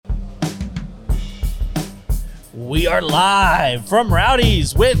We are live from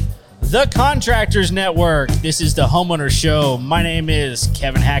Rowdy's with the Contractors Network. This is the Homeowner Show. My name is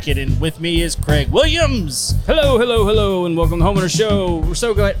Kevin Hackett, and with me is Craig Williams. Hello, and welcome to the Homeowner Show. We're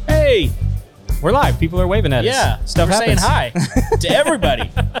so glad. Hey, we're live. People are waving at us. Yeah, Stuff we're happens. saying hi to everybody.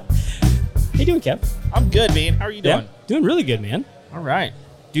 How you doing, Kev? I'm good, man. How are you doing? Yeah, doing really good, man. All right.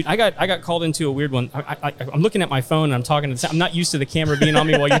 Dude, I got called into a weird one. I'm looking at my phone and I'm talking to. I'm not used to the camera being on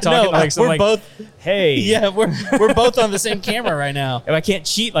me while you're talking. No, we're both. Hey. Yeah, we're both on the same camera right now. I can't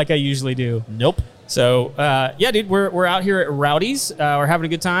cheat like I usually do. Nope. So yeah, dude, we're out here at Rowdy's. We're having a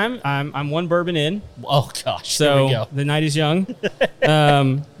good time. I'm one bourbon in. Oh gosh. So here we go. the night is young.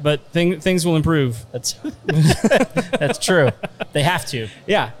 But things will improve. That's true. They have to.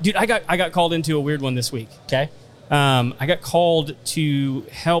 Yeah, dude, I got called into a weird one this week. Okay. I got called to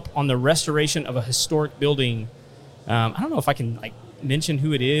help on the restoration of a historic building. I don't know if I can mention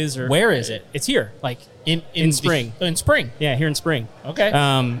who it is or where is it? It's here, in Spring. In Spring. Yeah, here in Spring.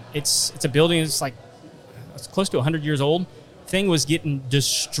 Okay. It's a building. It's close to 100 years old. Thing was getting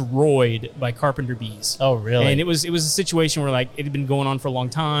destroyed by carpenter bees. Oh, really? And it was a situation where it had been going on for a long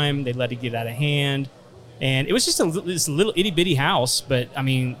time. They let it get out of hand. And it was just this little itty bitty house, but I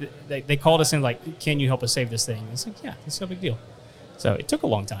mean, they called us and can you help us save this thing? And it's yeah, it's no big deal. So it took a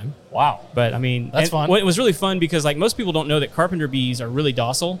long time. Wow. But I mean, that's fun. It was really fun because most people don't know that carpenter bees are really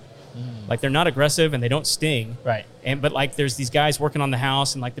docile. They're not aggressive and they don't sting. Right. But there's these guys working on the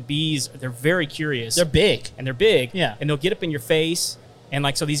house and the bees, they're very curious. They're big. Yeah. And they'll get up in your face. And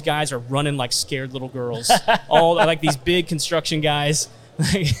so these guys are running like scared little girls. All these big construction guys.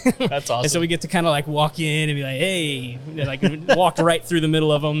 That's awesome. And so we get to kind of walk in and be like, hey, walk right through the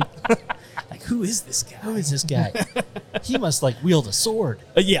middle of them. Who is this guy? Who is this guy? He must wield a sword.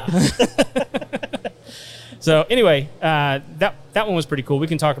 Yeah. So anyway, that one was pretty cool. We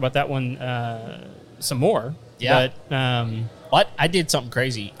can talk about that one some more. Yeah. But I did something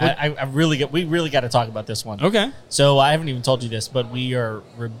crazy. We really got to talk about this one. Okay. So I haven't even told you this, but we are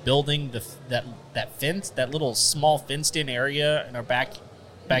rebuilding that fence, that little small fenced-in area in our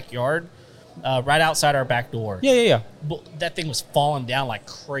backyard, right outside our back door. Yeah. That thing was falling down like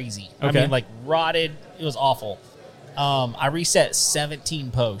crazy. Okay. I mean, rotted. It was awful. I reset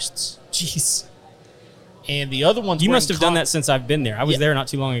 17 posts. Jeez. And the other ones you must have done that since I've been there. I was there not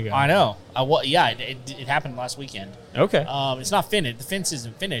too long ago. I know. It happened last weekend. Okay. It's not finished. The fence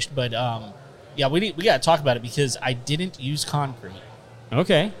isn't finished, but we got to talk about it because I didn't use concrete.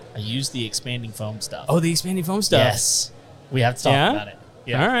 Okay. I used the expanding foam stuff. Oh, the expanding foam stuff. Yes. We have to talk about it.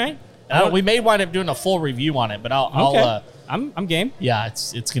 Yeah. All right. We may wind up doing a full review on it, but I'm game. Yeah,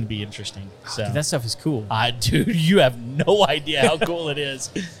 it's going to be interesting. So Dude, that stuff is cool. Dude, you have no idea how cool it is.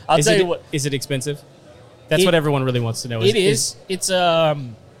 I'll tell you what. Is it expensive? That's what everyone really wants to know. It is. It's you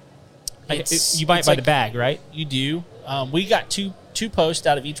buy it by the bag, right? You do. We got two posts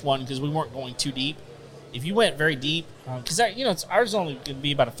out of each one because we weren't going too deep. If you went very deep, because ours is only going to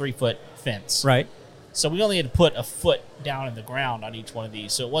be about a 3-foot fence, right? So we only had to put a foot down in the ground on each one of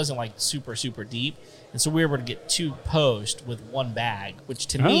these, so it wasn't super super deep. And so we were able to get 2 posts with 1 bag, which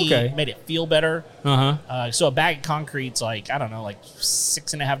to me made it feel better. So a bag of concrete's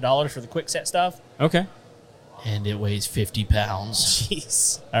 $6.50 for the quick set stuff. Okay. And it weighs 50 pounds.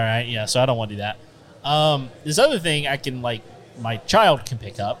 Jeez. All right, yeah, so I don't want to do that. This other thing I can, my child can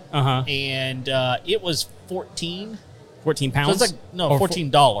pick up. And it was 14 pounds? So it's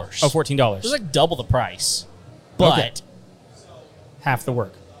 $14. Oh, $14. It was double the price. But half the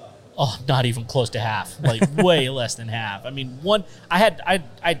work. Oh, not even close to half. Way less than half. I mean, I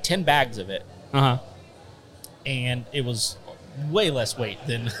had 10 bags of it. And it was way less weight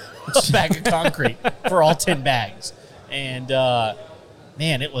than a bag of concrete for all 10 bags. And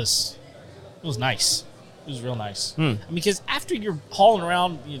man, it was nice. It was real nice. I mean, because after you're hauling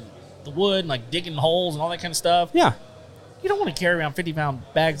around the wood and digging holes and all that kind of stuff, yeah, you don't want to carry around 50-pound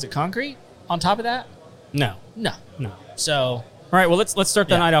bags of concrete on top of that. No. So all right, well let's start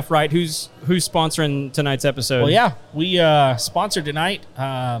the night off right. Who's sponsoring tonight's episode? Well, yeah, we sponsored tonight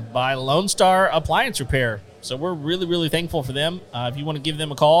by Lone Star Appliance Repair. So we're really, really thankful for them. If you want to give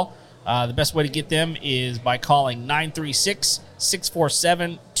them a call, the best way to get them is by calling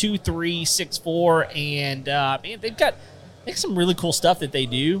 936-647-2364. And man, they've got some really cool stuff that they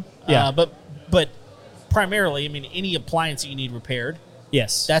do. Yeah. But primarily, I mean, any appliance that you need repaired.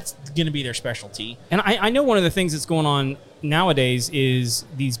 Yes. That's going to be their specialty. And I know one of the things that's going on nowadays is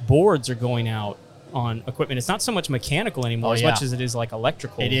these boards are going out on equipment. It's not so much mechanical anymore as much as it is like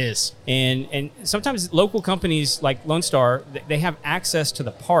electrical. It is. And sometimes local companies like Lone Star, they have access to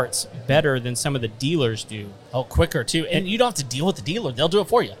the parts better than some of the dealers do. Oh, quicker too. And you don't have to deal with the dealer. They'll do it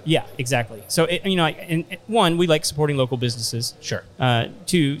for you. Yeah, exactly. So, one, we like supporting local businesses. Sure.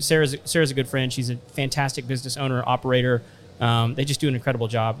 Two, Sarah's a good friend. She's a fantastic business owner, operator. They just do an incredible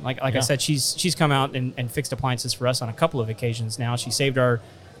job. Like I said, she's come out and fixed appliances for us on a couple of occasions now. She saved our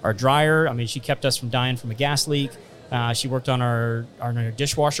dryer. I mean, she kept us from dying from a gas leak. She worked on our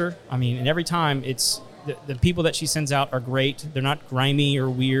dishwasher. I mean, and every time it's the people that she sends out are great. They're not grimy or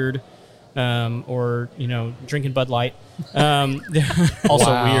weird. Or drinking Bud Light.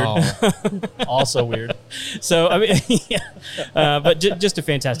 Also weird. Also weird. So I mean, but just a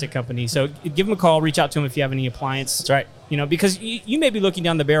fantastic company. So give them a call. Reach out to them if you have any appliance. That's right. Because you may be looking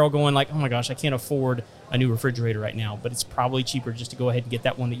down the barrel, going like, "Oh my gosh, I can't afford a new refrigerator right now." But it's probably cheaper just to go ahead and get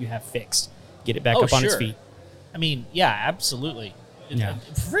that one that you have fixed. Get it back up on its feet. I mean, yeah, absolutely. Yeah.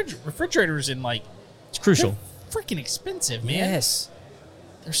 Refrigerators it's crucial. Freaking expensive, man. Yes.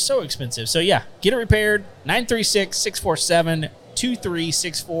 They're so expensive. So, yeah, get it repaired.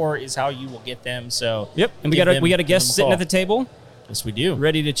 936-647-2364 is how you will get them. So, yep. And we got a guest sitting at the table. Yes, we do.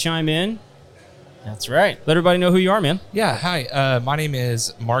 Ready to chime in. That's right. Let everybody know who you are, man. Yeah, hi. My name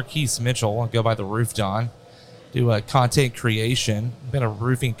is Marquis Mitchel. I go by the Roof Don. Do content creation. Been a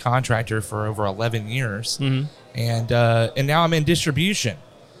roofing contractor for over 11 years. Mm-hmm. And now I'm in distribution.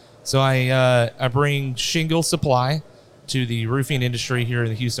 So I bring shingle supply to the roofing industry here in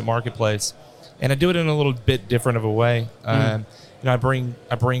the Houston marketplace, and I do it in a little bit different of a way. I bring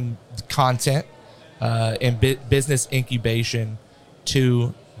content and business incubation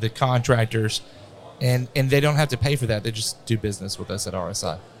to the contractors, and they don't have to pay for that. They just do business with us at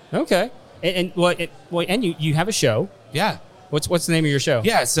RSI. Okay, and you have a show. Yeah. What's the name of your show?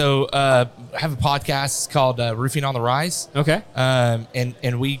 Yeah, so I have a podcast. It's called Roofing on the Rise. Okay.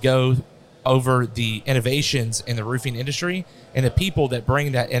 And we go over the innovations in the roofing industry and the people that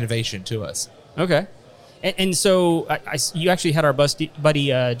bring that innovation to us. Okay. And so you actually had our buddy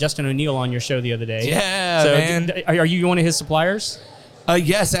Justin O'Neill on your show the other day. Yeah, so man. Are you one of his suppliers?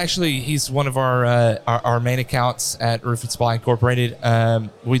 Yes, actually, he's one of our main accounts at Roof and Supply Incorporated.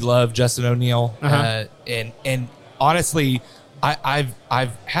 We love Justin O'Neill. Uh-huh. And honestly, I've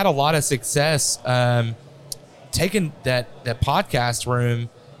had a lot of success taking that podcast room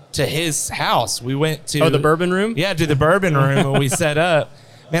to his house. We went to the bourbon room. Yeah, to the bourbon room, and we set up.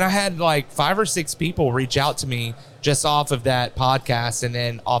 Man, I had like 5 or 6 people reach out to me just off of that podcast, and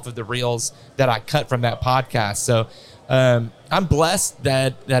then off of the reels that I cut from that podcast. So I'm blessed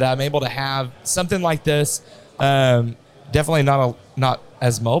that I'm able to have something like this. Definitely not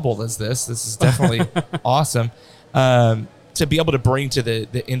as mobile as this. This is definitely awesome to be able to bring to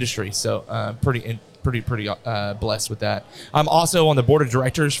the industry. So pretty blessed with that. I'm also on the board of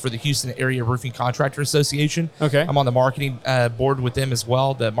directors for the Houston Area Roofing Contractor Association. Okay. I'm on the marketing board with them as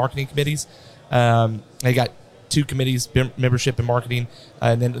well, the marketing committees. They got 2 committees, membership and marketing,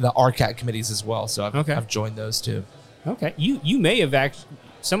 and then the RCAT committees as well. So I've joined those too. Okay. You may have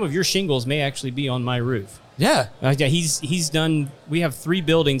some of your shingles may actually be on my roof. Yeah. Yeah. He's done. We have 3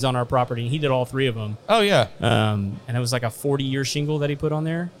 buildings on our property, and he did all 3 of them. Oh yeah. And it was like a 40-year shingle that he put on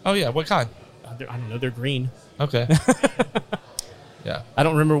there. Oh yeah. What kind? I don't know. They're green. Okay. Yeah. I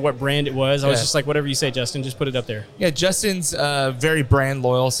don't remember what brand it was. I was Yeah. just like, whatever you say, Justin, just put it up there. Yeah, Justin's very brand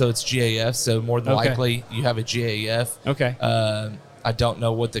loyal, so it's GAF. So more than Okay. likely you have a GAF. Okay. I don't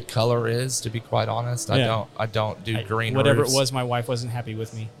know what the color is, to be quite honest. Yeah. I don't do green. Whatever roofs. it was, my wife wasn't happy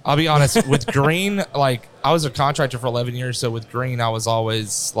with me. I'll be honest, with green, like I was a contractor for 11 years, so with green, I was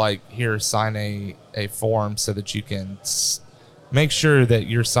always like, here, sign a form so that you can make sure that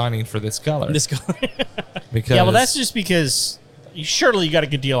you're signing for this color. This color. Because Yeah, well, that's just because surely you got a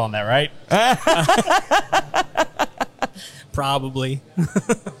good deal on that, right? Probably.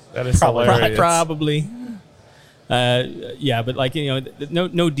 that is hilarious. Probably. Yeah, but like,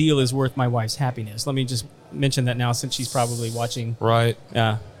 no deal is worth my wife's happiness. Let me just mention that now, since she's probably watching. Right.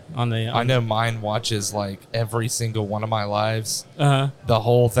 I know mine watches like every single one of my lives, Uh-huh. the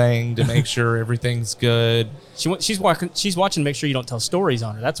whole thing to make sure everything's good. She's watching to make sure you don't tell stories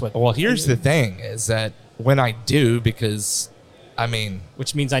on her. That's what. Well, here's the thing: is that when I do, because I mean,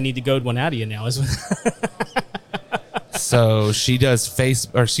 which means I need to goad one out of you now. so she does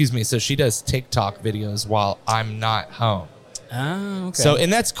so she does TikTok videos while I'm not home. Oh, okay. So,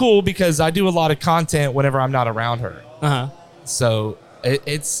 and that's cool because I do a lot of content whenever I'm not around her. Uh-huh. So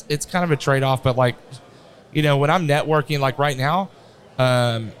it's kind of a trade-off, but like, when I'm networking, like right now,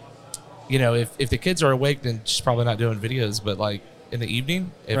 if the kids are awake, then she's probably not doing videos, but like in the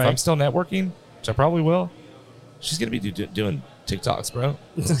evening, if Right. I'm still networking, which I probably will, she's going to be doing TikToks, bro.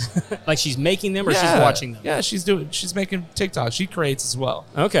 Like she's making them or she's watching them? Yeah, she's making TikToks. She creates as well.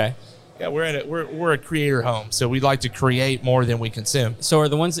 Okay. Yeah, we're a creator home, so we like to create more than we consume. So are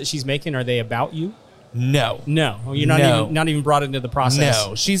the ones that she's making, are they about you? No. You're not even brought into the process.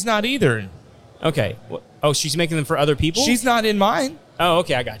 No, she's not either. Okay. Oh, she's making them for other people? She's not in mine. Oh,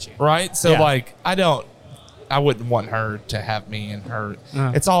 okay, I got you. Right? So like I wouldn't want her to have me and her.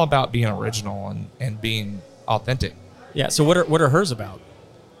 It's all about being original and being authentic. Yeah. So what are hers about?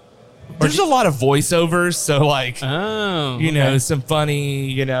 There's a lot of voiceovers, so like, you know, some funny,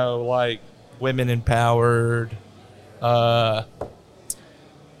 you know, like women empowered. I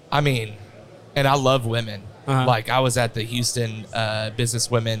mean, and I love women. Like I was at the Houston Business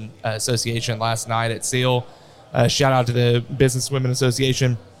Women Association last night at SEAL. Shout out to the Business Women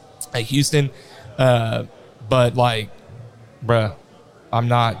Association at Houston. But like, bruh, I'm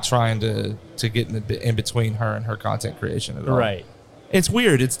not trying to get in between her and her content creation at all. Right. It's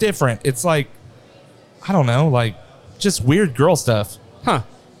weird. It's different. It's like, I don't know, like just weird girl stuff. Huh.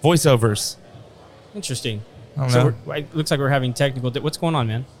 Voiceovers. Interesting. I don't know. It looks like we're having technical. What's going on,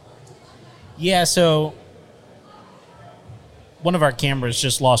 man? Yeah, so one of our cameras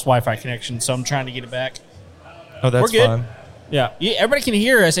just lost Wi-Fi connection, so I'm trying to get it back. Oh, that's We're good. fun. Yeah. Everybody can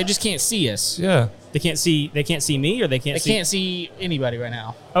hear us. They just can't see us. Yeah. They can't see me, or they can't see anybody right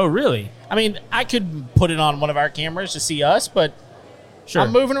now. Oh, really? I mean, I could put it on one of our cameras to see us, but Sure.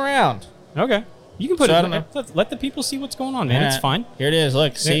 I'm moving around. Okay. You can put So I it. don't know. Let the people see what's going on, man. It's fine. Here it is.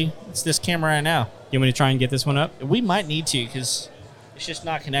 Look, see? It's this camera right now. You want me to try and get this one up? We might need to because it's just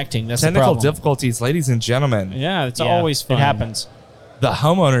not connecting. That's Technical the problem. difficulties, ladies and gentlemen. Yeah, it's always fun. It happens. The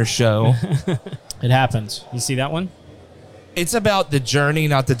Homeowner Show. It happens. You see that one? It's about the journey,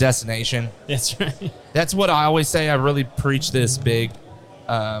 not the destination. That's right. That's what I always say. I really preach this big.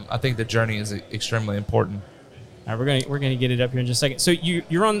 I think the journey is extremely important. All right, we're gonna get it up here in just a second. So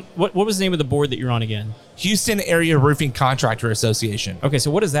you're on what was the name of the board that you're on again? Houston Area Roofing Contractor Association. Okay,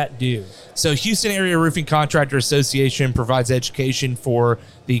 so what does that do? So Houston Area Roofing Contractor Association provides education for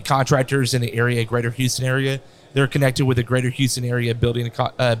the contractors in the area, Greater Houston area. They're connected with the Greater Houston Area Building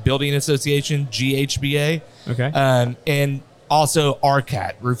Association, GHBA. Okay. And also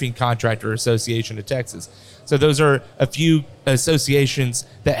RCAT, Roofing Contractor Association of Texas. So those are a few associations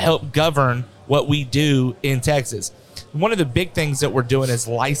that help govern what we do in Texas. One of the big things that we're doing is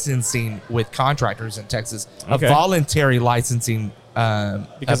licensing with contractors in Texas, a voluntary licensing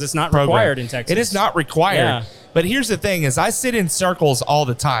because it's not program. Required in Texas. It is not required. Yeah. But here's the thing: is I sit in circles all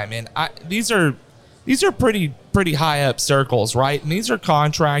the time, and these are pretty high up circles, right? And these are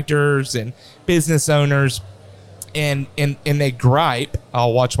contractors and business owners, and they gripe.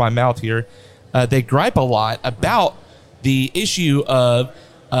 I'll watch my mouth here. They gripe a lot about the issue of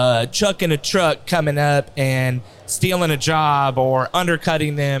chucking a truck coming up and stealing a job or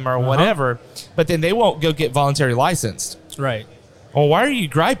undercutting them or whatever, but then they won't go get voluntary licensed. Right. Well, why are you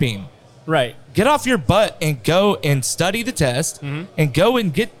griping? Right. Get off your butt and go and study the test and go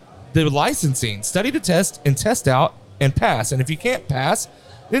and get the licensing. Study the test and test out and pass. And if you can't pass,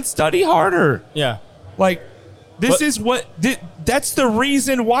 then study harder. Yeah. Like, that's the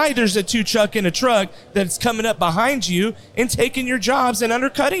reason why there's a two chuck in a truck that's coming up behind you and taking your jobs and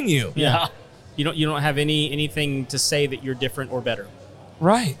undercutting you. Yeah. You don't have anything to say that you're different or better.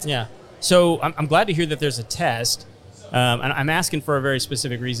 Right. Yeah. So I'm glad to hear that there's a test. And I'm asking for a very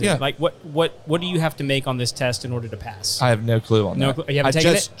specific reason. Yeah. Like what do you have to make on this test in order to pass? I have no clue on that. You haven't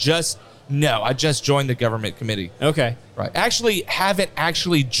taken it? No, I just joined the government committee. Okay. Right. Actually, haven't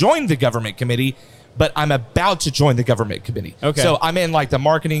actually joined the government committee, but I'm about to join the government committee. Okay. So I'm in like the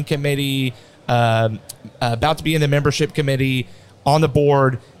marketing committee, about to be in the membership committee, on the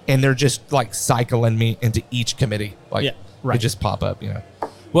board, and they're just like cycling me into each committee. Like, Yeah, right. They just pop up, you know.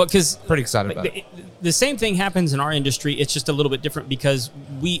 Well, because Pretty excited about it. The same thing happens in our industry. It's just a little bit different because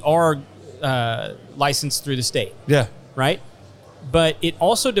we are licensed through the state. Yeah. Right? But it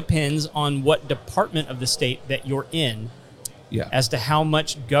also depends on what department of the state that you're in Yeah. as to how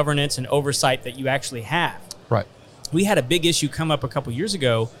much governance and oversight that you actually have. Right. We had a big issue come up a couple years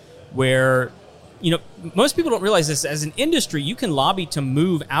ago where, most people don't realize this. As an industry, you can lobby to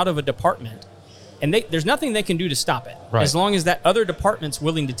move out of a department, and there's nothing they can do to stop it, Right. as long as that other department's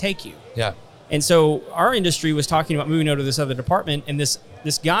willing to take you. Yeah. And so our industry was talking about moving over to this other department, and this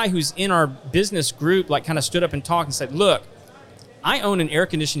guy who's in our business group like kind of stood up and talked and said, look, I own an air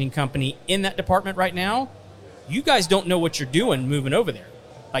conditioning company in that department right now. You guys don't know what you're doing moving over there.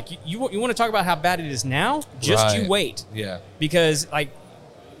 Like, you want to talk about how bad it is now? Just you wait. Yeah. Because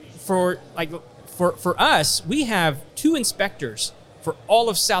for us, we have 2 inspectors for all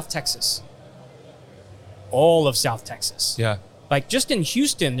of South Texas. all of South Texas. Yeah. Like just in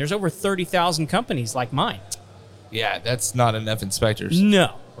Houston, there's over 30,000 companies like mine. Yeah, that's not enough inspectors.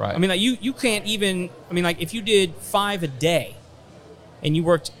 No. Right. I mean, like you can't even, I mean, like if you did 5 a day and you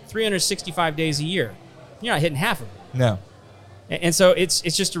worked 365 days a year, you're not hitting half of it. No. And so it's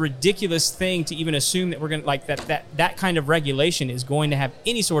just a ridiculous thing to even assume that we're going to, like that kind of regulation is going to have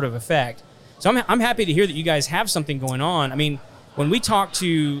any sort of effect. So I'm happy to hear that you guys have something going on. I mean, when we talk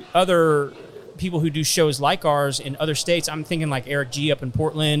to other people who do shows like ours in other states, I'm thinking like Eric G up in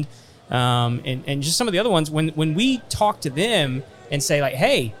Portland, and just some of the other ones. When we talk to them and say like,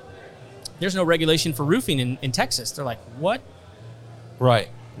 hey, there's no regulation for roofing in Texas, they're like, what? Right.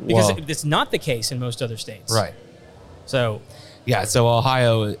 Because Well, it's not the case in most other states. right. So Yeah, so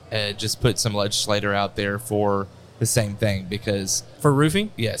Ohio just put some legislator out there for the same thing because, for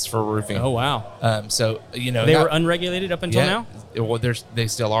roofing? yes, for roofing. Oh, wow. So, They were unregulated up until now? Well, they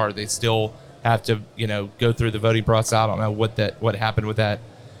still are. They still have to, go through the voting process. I don't know what happened with that.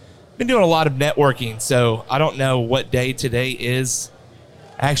 Been doing a lot of networking, so I don't know what day today is.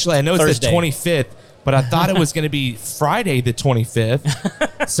 Actually, I know it's Thursday. the 25th, but I thought it was going to be Friday the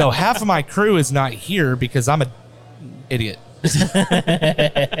 25th. So half of my crew is not here because I'm an idiot.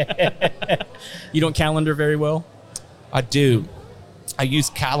 You don't calendar very well? I do. I use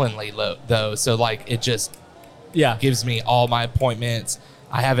Calendly though, so like it just Yeah. gives me all my appointments.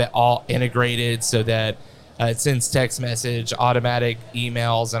 I have it all integrated so that it sends text message, automatic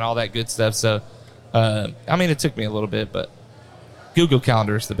emails, and all that good stuff. So, I mean, it took me a little bit, but Google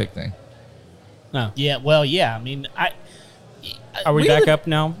Calendar is the big thing. No. Yeah, well, yeah. I mean, Are we back up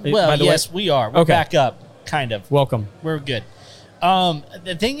now? Well, by the yes, way? we are. We're Okay. back up, kind of. Welcome. We're good.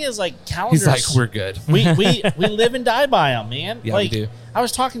 The thing is, like, calendars. He's like, we're good. we live and die by them, man. Yeah, like, we do. I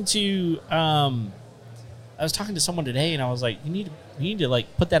was talking to someone today, and I was like, you need to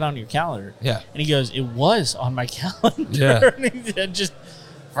like put that on your calendar. Yeah. And he goes, it was on my calendar. Yeah. And he just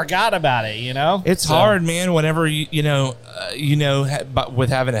forgot about it. It's So- hard, man. Whenever but with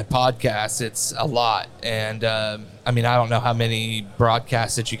having a podcast, it's a lot. And I mean, I don't know how many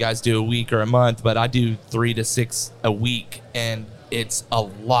broadcasts that you guys do a week or a month, but I do 3 to 6 a week, and it's a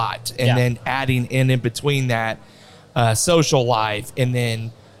lot. And Yeah. then adding in between that, social life, and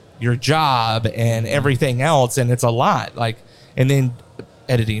then your job and everything else, and it's a lot. Like, and then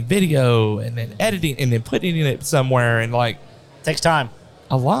editing video, and then editing, and then putting it somewhere, and like Takes time.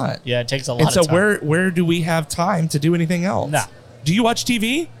 a lot. Yeah, it takes a lot. And so of time. where do we have time to do anything else? No. Do you watch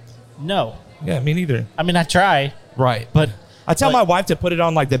TV? No, Yeah, me neither. I mean I try, Right. but I tell but- my wife to put it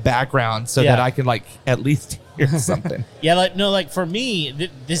on like the background so Yeah. that I can like at least hear something. yeah, like no, like for me,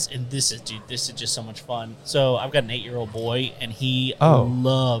 this is just so much fun. So I've got an 8-year-old boy, and he Oh.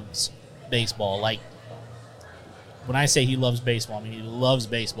 loves baseball. Like when I say he loves baseball, I mean he loves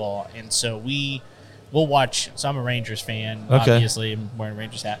baseball, and so we'll watch. So I'm a Rangers fan. Okay. Obviously, I'm wearing a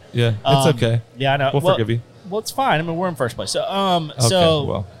Rangers hat. Yeah, that's okay. Yeah, I know. We'll forgive you. Well, it's fine. I mean, we're in first place. So, Okay, so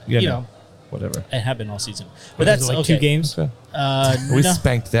well, you know, whatever. it have been all season, but that's like okay. 2 games? Okay. No. We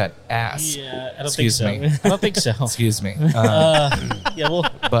spanked that ass. Yeah, I don't Excuse think me. so. I don't think so. Excuse me. Yeah,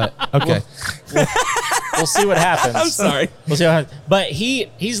 But okay. we'll see what happens. I'm sorry. We'll see what happens. But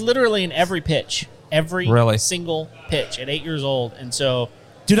he's literally in every pitch, every Really? single pitch at 8 years old, and so.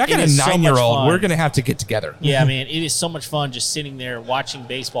 Dude, I got it a is so much 9-year-old. fun. We're gonna have to get together. Yeah, man, it is so much fun just sitting there watching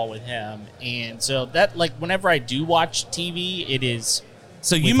baseball with him, and so that like whenever I do watch TV, it is.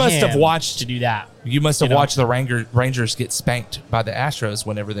 So you with must have him watched. to do that. You must have you know? watched the Rangers get spanked by the Astros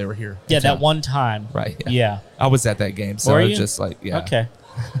whenever they were here. in Yeah, that town. one time. Right. Yeah. I was at that game, so Were I was you? just like, yeah. Okay.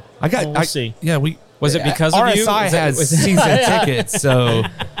 I got. Well, we'll see. Yeah, we. Was it because of RSI you? Was that- has was- season tickets, so.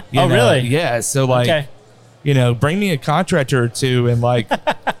 Oh, really? Yeah. So like, Okay. bring me a contractor or two, and like,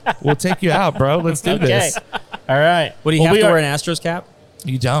 we'll take you out, bro. Let's do Okay. this. All right. What do you Well, have we to are- wear an Astros cap?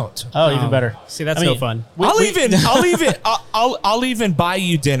 You don't. Oh, even better. See, that's I mean, no fun. I'll even buy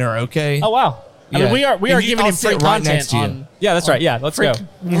you dinner. Okay. Oh wow. I Yeah. mean, we are And giving I'll him free sit right content next to you. on. Yeah, that's right. Yeah, let's Free, go.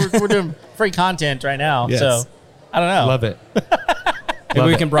 we're doing free content right now, Yes. so I don't know. Love it. Maybe Love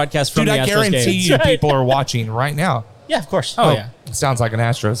we it. can broadcast from Dude, the I Astros guarantee games. you That's right. people are watching right now. Yeah, of course. Oh, yeah. Sounds like an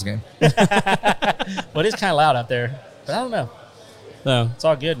Astros game. Well, it is kind of loud out there, but I don't know. So, It's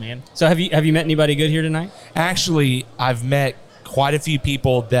all good, man. so have you met anybody good here tonight? Actually, I've met quite a few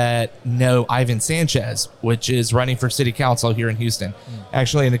people that know Ivan Sanchez, which is running for city council here in Houston.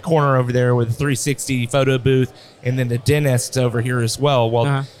 Actually, in the corner over there with a 360 photo booth, and then the dentist over here as well.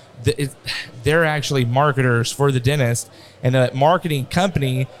 Well, they're actually marketers for the dentist, and the marketing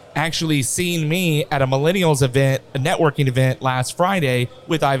company actually seen me at a millennials event, a networking event last Friday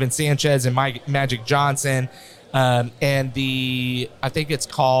with Ivan Sanchez and Magic Johnson, and I think it's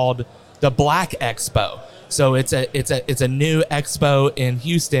called the Black Expo. So it's a new expo in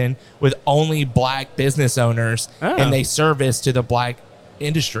Houston with only Black business owners, and they service to the Black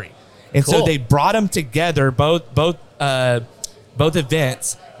industry. And so they brought them together, both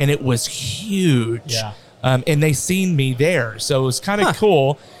events, and it was huge. Yeah. And they seen me there, so it was kind of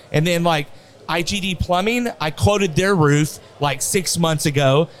cool. And then like IGD Plumbing, I quoted their roof like 6 months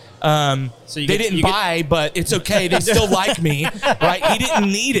ago. So they didn't buy, but it's okay. They still like me, right? He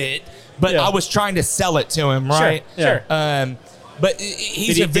didn't need it, but I was trying to sell it to him, right? Sure. But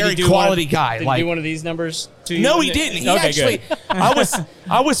he's a very quality guy. Did he do one of these numbers to you? No, he didn't. He actually, good.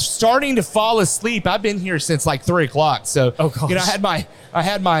 I was starting to fall asleep. I've been here since like 3 o'clock. So, I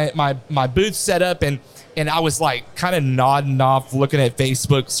had my booth set up, and I was like kind of nodding off, looking at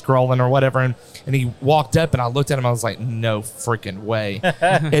Facebook, scrolling or whatever. And he walked up, and I looked at him. I was like, no freaking way.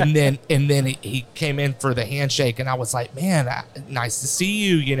 and then he came in for the handshake, and I was like, man, nice to see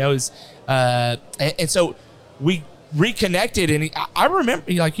you. You know, and so we reconnected, and I remember,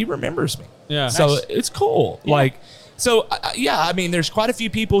 like, he remembers me. Yeah. So nice. it's cool. Yeah. Like, so I mean, there's quite a few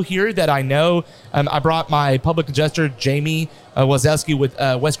people here that I know. I brought my public adjuster, Jamie Wazowski with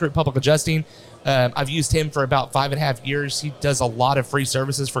West Group Public Adjusting. I've used him for about 5.5 years. He does a lot of free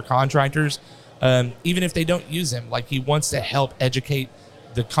services for contractors. Even if they don't use him, like, he wants to help educate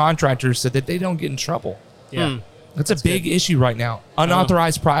the contractors so that they don't get in trouble. Yeah. That's a big issue right now.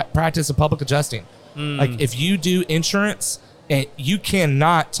 Unauthorized practice of public adjusting. Like, if you do insurance, and you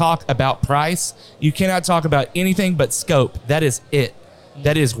cannot talk about price, you cannot talk about anything but scope. That is it.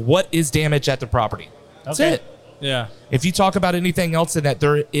 That is what is damage at the property. That's it. Yeah. If you talk about anything else than that,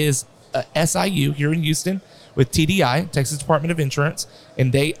 there is a SIU here in Houston with TDI, Texas Department of Insurance,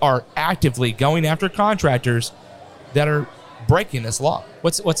 and they are actively going after contractors that are breaking this law.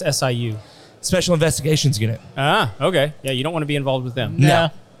 What's SIU? Special Investigations Unit. Ah, okay. Yeah, you don't want to be involved with them. No.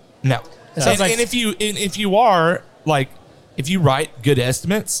 Sounds like, and if you are, like, if you write good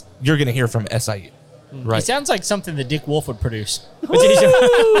estimates, you're going to hear from SIU. Right. It sounds like something that Dick Wolf would produce.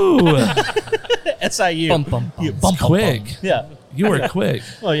 Ooh. SIU. Bum, bum, bum. It's quick. Yeah. You were quick.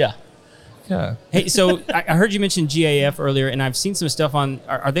 Oh, yeah. Yeah. Hey, so I heard you mention GAF earlier, and I've seen some stuff on.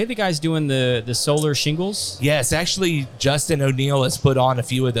 Are they the guys doing the solar shingles? Yes, actually, Justin O'Neill has put on a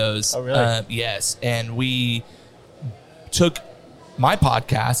few of those. Oh, really? Yes, and we took my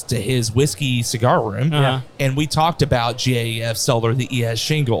podcast to his whiskey cigar room, and we talked about GAF Solar, the ES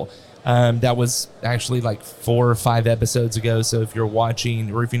shingle. That was actually like 4 or 5 episodes ago. So if you're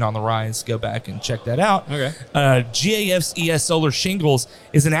watching Roofing on the Rise, go back and check that out. Okay. GAF's ES Solar Shingles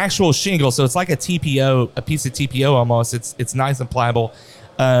is an actual shingle. So it's like a TPO, a piece of TPO almost. It's nice and pliable.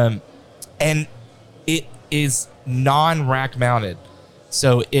 And it is non-rack mounted.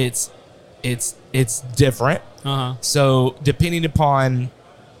 So it's different. So depending upon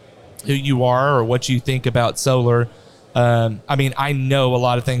who you are or what you think about solar, I mean, I know a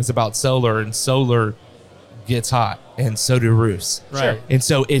lot of things about solar, and solar gets hot, and so do roofs. Right. And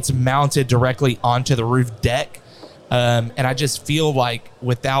so it's mounted directly onto the roof deck. And I just feel like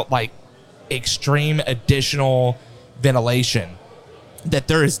without like extreme additional ventilation, that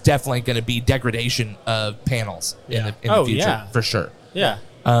there is definitely going to be degradation of panels in the future, for sure. Yeah.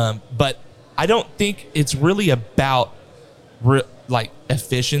 But I don't think it's really about like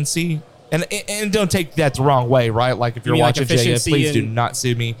efficiency. And don't take that the wrong way, right? Like, if you're watching JF, please do not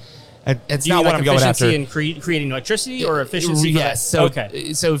sue me. It's not what I'm going after. Efficiency in creating electricity, or efficiency? Yes. So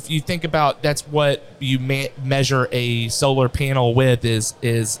if you think about, that's what you measure a solar panel with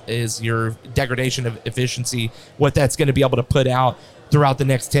is your degradation of efficiency, what that's going to be able to put out throughout the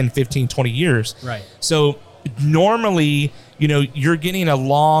next 10, 15, 20 years. Right. So normally, you're getting a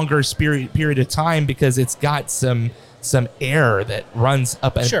longer period of time because it's got some air that runs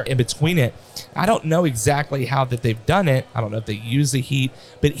up in between it. I don't know exactly how that they've done it. I don't know if they use the heat,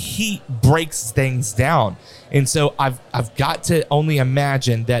 but heat breaks things down. And so I've got to only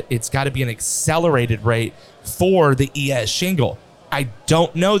imagine that it's got to be an accelerated rate for the ES shingle. I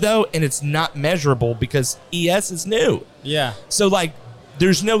don't know though, and it's not measurable because ES is new. Yeah. So like,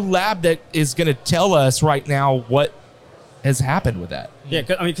 there's no lab that is going to tell us right now what has happened with that. Yeah,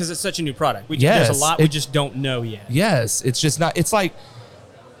 because it's such a new product. There's a lot we just don't know yet. Yes, it's just not. It's like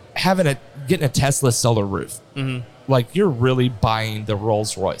getting a Tesla solar roof. Mm-hmm. Like, you're really buying the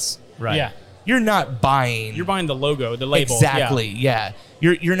Rolls Royce, Right. Yeah. You're not buying. You're buying the logo, the label. Exactly. Yeah.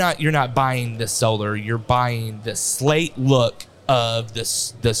 You're not buying the solar. You're buying the slate look of the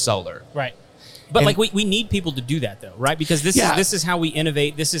solar. Right. But like we need people to do that though, right? Because this is how we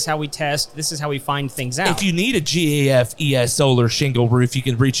innovate. This is how we test. This is how we find things out. If you need a GAF ES solar shingle roof, you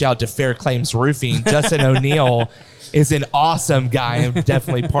can reach out to Fair Claims Roofing. Justin O'Neill is an awesome guy, and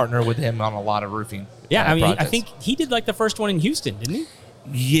definitely partner with him on a lot of roofing. Yeah, I mean, projects. I think he did like the first one in Houston, didn't he?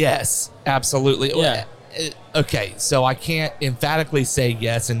 Yes, absolutely. Yeah. Okay, so I can't emphatically say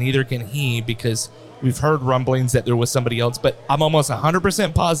yes, and neither can he, because we've heard rumblings that there was somebody else, but I'm almost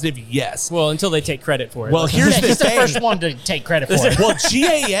 100% positive yes. Well, until they take credit for it. Well, here's the He's the thing. first one to take credit for it. Well,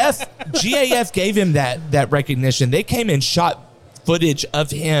 GAF gave him that recognition. They came and shot footage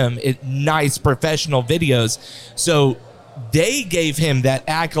of him in nice professional videos. So they gave him that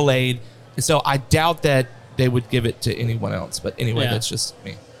accolade. So I doubt that they would give it to anyone else. But anyway, that's just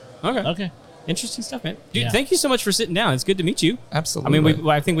me. Okay. Interesting stuff, man. Dude, Yeah. Thank you so much for sitting down. It's good to meet you. Absolutely. I mean,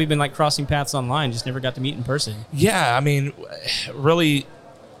 I think we've been like crossing paths online, just never got to meet in person. Yeah, I mean, really,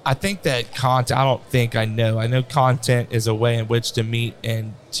 I think that content, I don't think I know content is a way in which to meet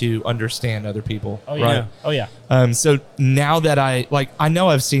and to understand other people. Oh, yeah. Right? Oh, yeah. So now that I know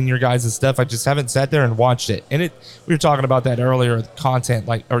I've seen your guys' stuff, I just haven't sat there and watched it. And we were talking about that earlier, content,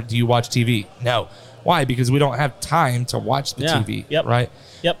 or do you watch TV? No. Why? Because we don't have time to watch the TV. Yep. Right?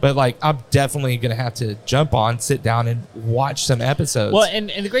 Yep. But I'm definitely going to have to jump on, sit down and watch some episodes. Well, and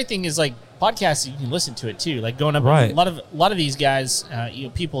the great thing is podcasts, you can listen to it too. Like going up, Right. a lot of these guys,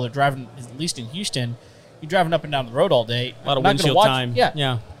 people are driving, at least in Houston, you're driving up and down the road all day. A lot of I'm not gonna windshield watch, time. Yeah.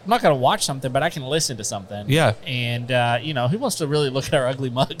 Yeah. I'm not going to watch something, but I can listen to something. Yeah. And, who wants to really look at our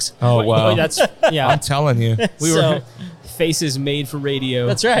ugly mugs? Oh, wow. That's, yeah. I'm telling you. We were faces made for radio.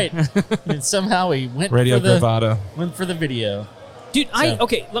 That's right. And somehow we went Radio for bravado. went for the video. Dude,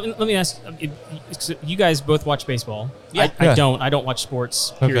 let me ask. You guys both watch baseball. Yeah. I don't watch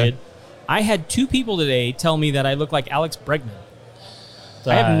sports, period. Okay. I had two people today tell me that I look like Alex Bregman.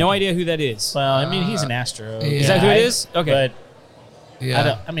 I have no idea who that is. Well, I mean, he's an Astro. Is that who it is? Okay. But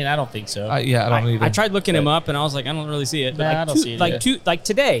Yeah. I don't think so. I don't either. I tried looking him up, and I was like, I don't really see it. But Nah, I don't see it either.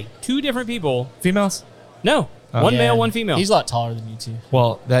 today, two different people. Females? No, Oh. one Yeah. male, one female. He's a lot taller than you two.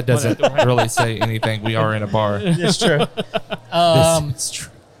 Well, that doesn't really say anything. We are in a bar. It's true. This is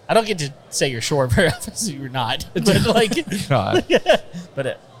true. I don't get to say you're short very often, so you're not. But God.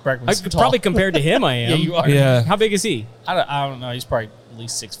 Bregman's tall. Probably compared to him, I am. Yeah, you are. Yeah. How big is he? I don't know. He's probably at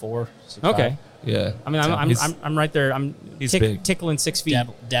least 6'4", 6'5". Okay. Yeah. I mean, I'm right there. I'm He's big. tickling 6 feet.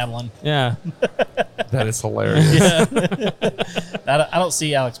 Dabbling. Yeah. That is hilarious. I don't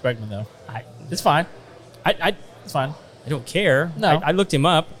see Alex Bregman though. It's fine. It's fine. I don't care. No. I looked him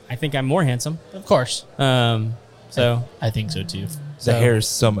up. I think I'm more handsome. Of course. So I think so too. The hair is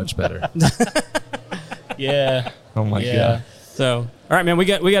so much better. Yeah. Oh my Yeah. God. So, all right, man. We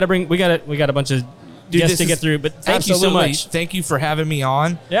got a bunch of guests to get through. But thank you so Absolutely. much. Thank you for having me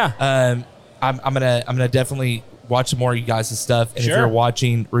on. Yeah. I'm gonna definitely watch some more of you guys' stuff. And Sure. if you're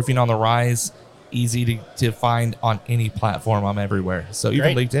watching Roofing on the Rise, easy to find on any platform. I'm everywhere. So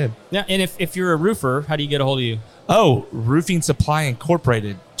even Great. LinkedIn. Yeah. And if you're a roofer, how do you get a hold of you? Oh, Roofing Supply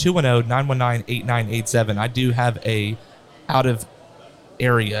Incorporated, 210-919-8987. I do have a out of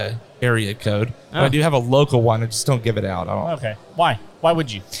area code. But I Oh. do have a local one. I just don't give it out. I don't. Okay. Why? Why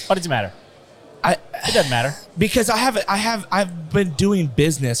would you? Why does it matter? It doesn't matter. Because I've been doing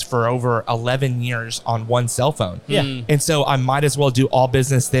business for over 11 years on one cell phone. Yeah. And so I might as well do all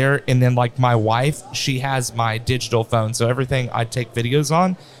business there. And then like my wife, she has my digital phone. So everything I take videos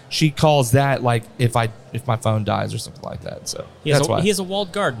on, she calls that like if my phone dies or something like that. So He has, that's why. he has a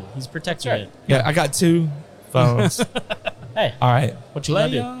walled garden. He's protecting That's it. Yeah, I got two phones. Hey, All right. what you gonna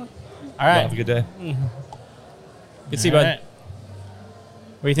do? Playa. All right. Have a good day. Good to see you, All bud. right.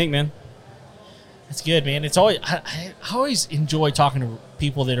 What do you think, man? It's good, man. It's always I always enjoy talking to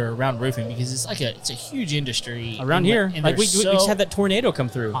people that are around roofing because it's a huge industry Around and here, and like we they're just had that tornado come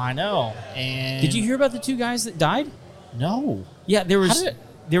through. I know. And Did you hear about the two guys that died? No. Yeah, there How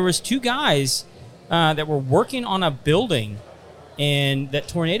did was it- two guys that were working on a building, and that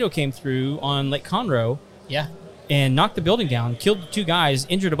tornado came through on Lake Conroe Yeah. and knocked the building down, killed the two guys,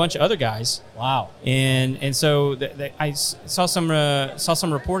 injured a bunch of other guys, Wow. and so I saw some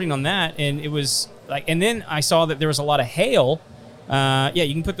reporting on that, and it was like, and then I saw that there was a lot of hail. Yeah,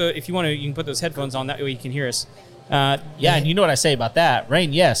 you can if you want to, you can put those headphones on, that way you can hear us. Yeah, and you know what I say about that?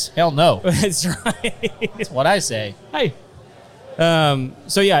 Rain, yes. Hell, no. That's right. That's what I say. Hey.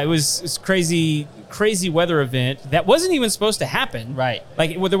 So yeah, it was crazy weather event that wasn't even supposed to happen. Right.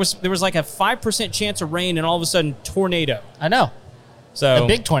 Like there was like a 5% chance of rain, and all of a sudden tornado. I know. So A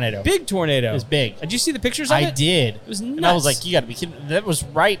big tornado. big tornado. It was big. Did you see the pictures of it? I did. It was And I was nuts. like, you got to be kidding. That was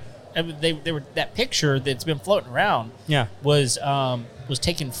right I mean, they were that picture that's been floating around. Yeah. Was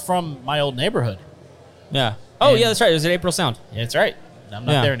taken from my old neighborhood. Yeah. Oh, And- yeah, that's right. It was at April Sound. Yeah, that's right. I'm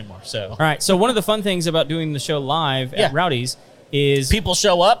not Yeah. there anymore. So All right. So one of the fun things about doing the show live Yeah. at Rowdy's is people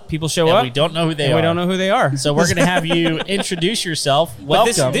show up. people show and up. we don't know who they and are. we don't know who they are. So we're gonna have you introduce yourself. But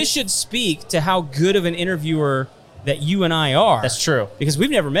Welcome. this should speak to how good of an interviewer that you and I are. That's true. Because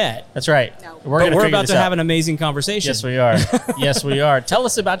we've never met. That's right. No. But we're about to have an amazing conversation. Yes, we are. Yes, we are. Tell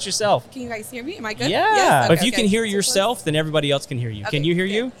us about yourself. Can you guys hear me? Am I good? Yeah. Yes? But Okay, if you can okay. hear So yourself, then everybody else can hear you. Okay, Can you hear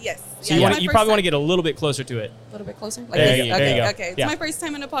okay. you? Yes. So Yeah, you it's my probably first want to time. get a little bit closer to it. A little bit closer? Like There this? you Okay, go. okay. It's Yeah. my first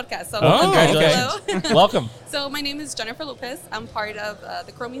time in a podcast. So Oh, Congratulations. hello. Welcome. So my name is Jennifer Lopez. I'm part of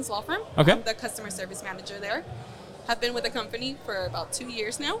the Cromeens Law Firm. Okay. I'm the customer service manager there. Have been with the company for about 2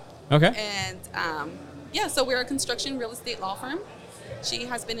 years now. Okay. And so we're a construction real estate law firm. She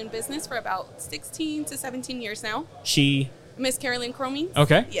has been in business for about 16 to 17 years now. She. Miss Carolyn Cromeens.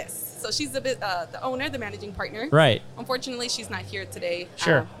 Okay. Yes. So she's the owner, the managing partner. Right. Unfortunately, she's not here today.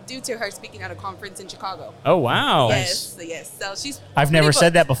 Sure. Due to her speaking at a conference in Chicago. Oh, wow. Yes. Yes. So she's. I've pretty never said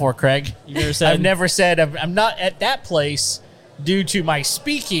booked. that before, Craig. You've never said. I've never said I'm not at that place due to my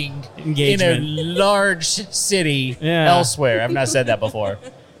speaking Engagement. in a large city Yeah. elsewhere. I've not said that before.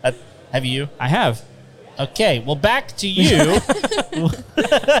 Have you? I have. Okay, well, back to you.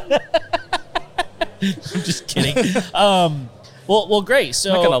 I'm just kidding. Well, great. So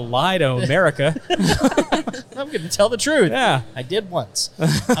I'm not going to lie to America. I'm going to tell the truth. Yeah. I did once.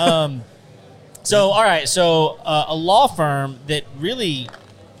 So, all right. So, a law firm that really,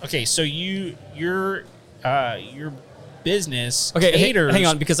 okay. So your business Okay, caters. hang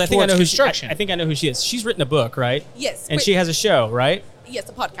on, because I think I towards know who construction. I think I know who she is. She's written a book, right? Yes. And she has a show, right? Yes,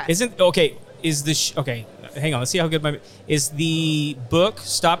 a podcast. Is the okay? Hang on, let's see how good is the book.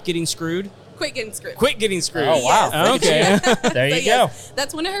 Stop Getting Screwed. Quit Getting Screwed. Quit Getting Screwed. Oh, wow. Yes. Okay. There you So, yes, go.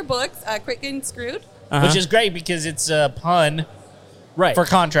 That's one of her books, Quit Getting Screwed. Uh-huh. Which is great because it's a pun right for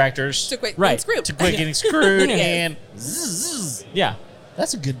contractors To quit Right. getting screwed. to quit getting screwed. Yes. And zzz. Yeah.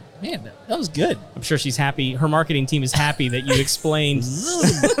 That's a good man. That was good. I'm sure she's happy. Her marketing team is happy that you explained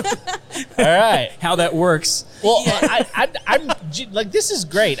All right. how that works. Well, I'm like, this is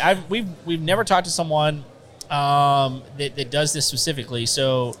great. We've never talked to someone that does this specifically.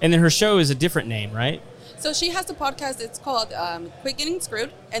 So And then her show is a different name, right? So she has a podcast. It's called Quit Getting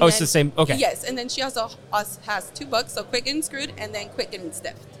Screwed. And Oh, it's the same- okay. Yes, and then she also has 2 books. So Quit Getting Screwed and then Quit Getting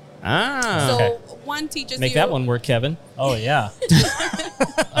Stiffed. Ah. So Okay. one teaches Make you. that one work, Kevin. oh yeah.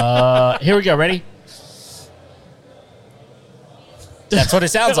 Here we go. Ready? That's what it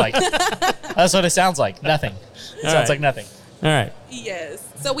sounds like. That's what it sounds like. Nothing. It sounds right. like nothing. All right. Yes.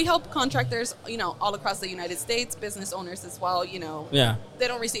 So we help contractors, all across the United States, business owners as well. Yeah. They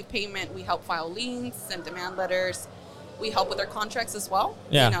don't receive payment. We help file liens, send demand letters. We help with their contracts as well.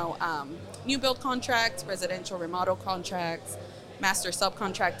 Yeah. New build contracts, residential remodel contracts, master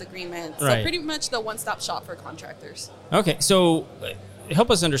subcontract agreements. Right. So pretty much the one-stop shop for contractors. Okay. So help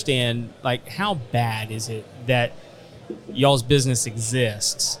us understand, like, how bad is it that y'all's business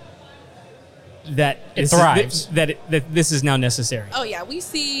exists? That It this is- thrives. that this is now necessary. Oh yeah, we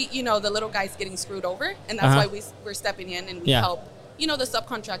see the little guys getting screwed over, and that's Uh-huh. why we're stepping in and we Yeah. help the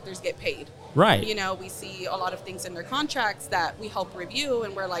subcontractors get paid. Right. We see a lot of things in their contracts that we help review,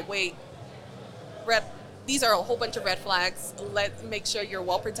 and we're like, wait, these are a whole bunch of red flags. Let's make sure you're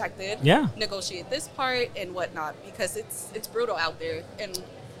well protected. Yeah. Negotiate this part and whatnot because it's brutal out there. And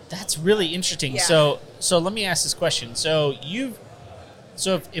That's really interesting. Yeah. So let me ask this question. So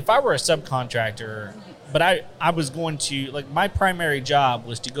if I were a subcontractor, but I was going to, like, my primary job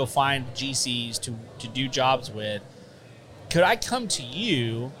was to go find GCs to do jobs with, could I come to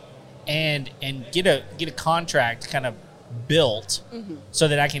you and get a contract kind of built so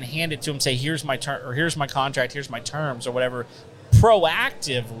that I can hand it to them, say, here's my here's my contract, here's my terms or whatever,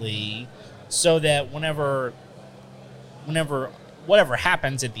 proactively, so that whenever whatever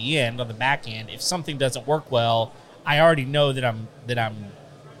happens at the end, on the back end, if something doesn't work well, I already know that I'm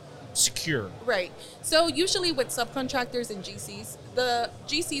secure. right. So usually with subcontractors and GCs, the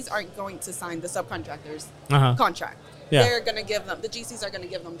GCs aren't going to sign the subcontractors Uh-huh. contract. Yeah. They're going to give them, the GCs are going to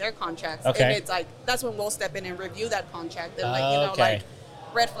give them their contracts. Okay. And it's like, that's when we'll step in and review that contract and Okay.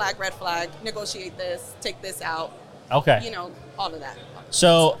 red flag, negotiate this, take this out, Okay. all of that.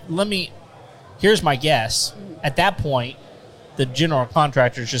 So here's my guess. At that point, the general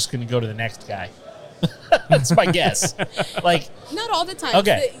contractor is just going to go to the next guy. That's my guess. Like, Not all the time.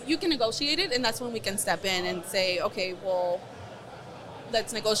 Okay. You can negotiate it, and that's when we can step in and say, okay, well,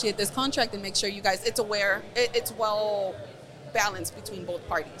 let's negotiate this contract and make sure you guys, it's well balance between both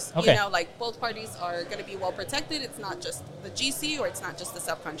parties. Okay. You know, like both parties are going to be well protected. It's not just the GC or it's not just the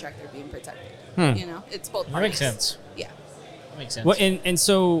subcontractor being protected. You know, it's both That parties. makes sense. Yeah. That makes sense. Well, and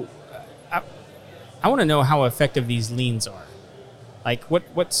so I want to know how effective these liens are. Like,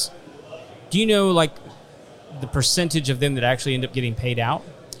 do you know, like, the percentage of them that actually end up getting paid out?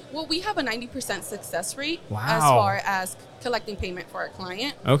 Well, we have a 90% success rate Wow. as far as collecting payment for our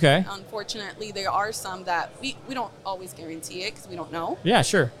client. Okay. Unfortunately, there are some that we don't always guarantee it because we don't know. Yeah,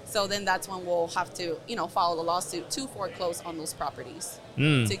 sure. So then that's when we'll have to, file a lawsuit to foreclose on those properties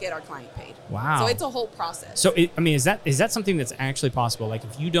to get our client paid. Wow. So it's a whole process. So, is that something that's actually possible? Like,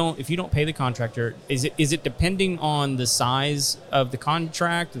 if you don't pay the contractor, is it depending on the size of the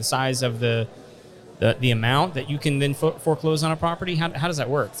contract, the size of the amount that you can then foreclose on a property? How does that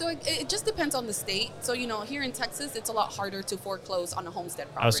work? So it just depends on the state. So, here in Texas, it's a lot harder to foreclose on a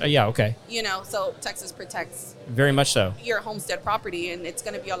homestead property. Yeah, okay. So Texas protects Very much so. your homestead property, and it's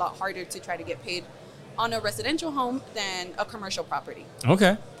going to be a lot harder to try to get paid on a residential home than a commercial property.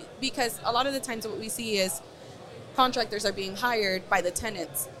 Okay. Because a lot of the times what we see is contractors are being hired by the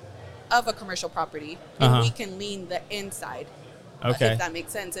tenants of a commercial property, and we can lien the inside. Okay. If that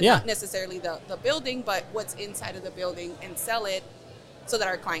makes sense. And not necessarily the building, but what's inside of the building, and sell it so that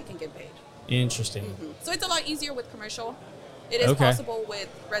our client can get paid. Interesting. So it's a lot easier with commercial. It is possible with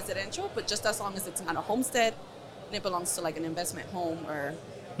residential, but just as long as it's not a homestead and it belongs to like an investment home or,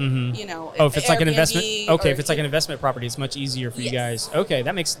 if it's like an investment. Okay, if it's like an investment property, it's much easier for you guys. Okay,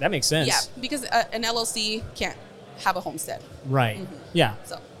 that makes sense. Yeah, because an LLC can't have a homestead. Right. Yeah.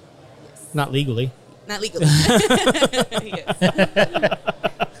 So, Not legally. not legally.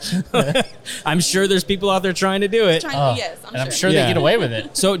 Yes. I'm sure there's people out there trying to do it. Yes, I'm sure they get away with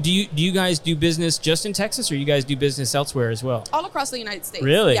it. So do you guys do business just in Texas, or you guys do business elsewhere as well? All across the United States.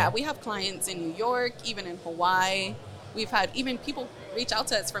 Really? Yeah, we have clients in New York, even in Hawaii. We've had even people reach out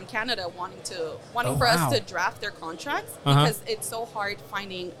to us from Canada wanting for us to draft their contracts because it's so hard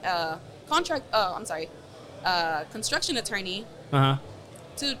finding a construction attorney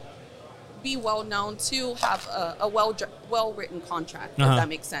to be well known to have a well written contract, if that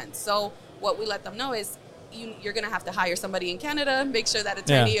makes sense. So what we let them know is you're going to have to hire somebody in Canada, make sure that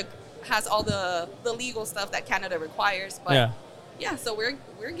attorney has all the legal stuff that Canada requires. But so we're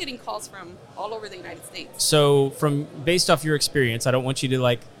getting calls from all over the United States. So based off your experience, I don't want you to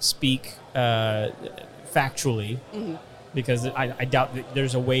like speak factually because I doubt that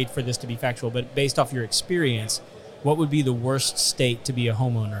there's a way for this to be factual, but based off your experience, what would be the worst state to be a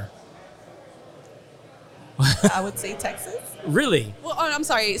homeowner? I would say Texas. Really? Well, I'm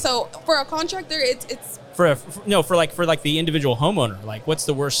sorry. So for a contractor, it's for the individual homeowner. Like, what's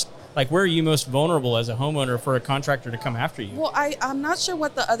the worst? Like, where are you most vulnerable as a homeowner for a contractor to come after you? Well, I'm not sure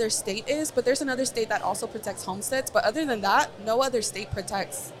what the other state is, but there's another state that also protects homesteads. But other than that, no other state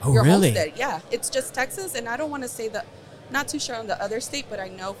protects your homestead. Yeah, it's just Texas, and I don't want to say that. Not too sure on the other state, but I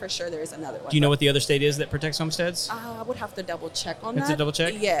know for sure there is another one. Do you know what the other state is that protects homesteads? I would have to double check on that. It's a double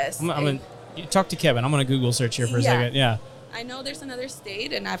check? Yes. I'm gonna talk to Kevin. I'm going to Google search here for a second. Yeah. I know there's another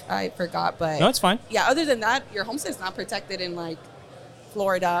state, and I forgot, but... No, it's fine. Yeah, other than that, your homestead's not protected in, like,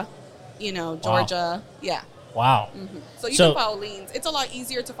 Florida, Georgia. Yeah. Wow. So you can file liens. It's a lot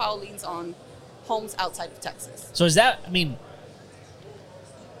easier to file liens on homes outside of Texas. So is that,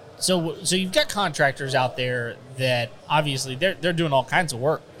 so you've got contractors out there that obviously they're doing all kinds of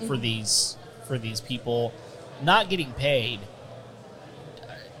work for these people, not getting paid.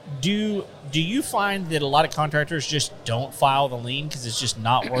 Do you find that a lot of contractors just don't file the lien because it's just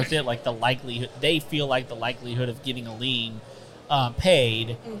not worth it? Like they feel like the likelihood of getting a lien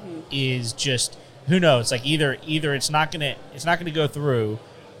paid is just, who knows? Like either it's not gonna go through,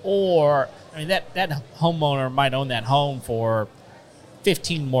 or that homeowner might own that home for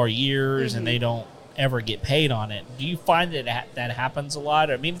 15 more years and they don't ever get paid on it. Do you find that happens a lot?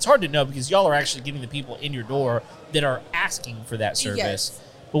 It's hard to know because y'all are actually getting the people in your door that are asking for that service. Yes.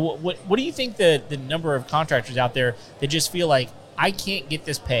 But what do you think the number of contractors out there that just feel like, I can't get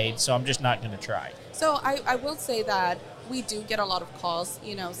this paid, so I'm just not going to try? So I will say that we do get a lot of calls,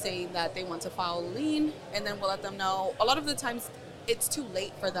 saying that they want to file a lien, and then we'll let them know. A lot of the times it's too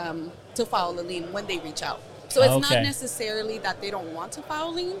late for them to file a lien when they reach out. So it's not necessarily that they don't want to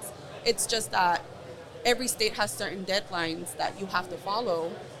file liens. It's just that every state has certain deadlines that you have to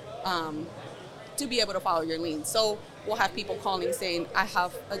follow to be able to file your lien. So we'll have people calling saying, I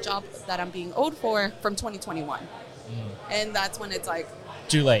have a job that I'm being owed for from 2021. And that's when it's like...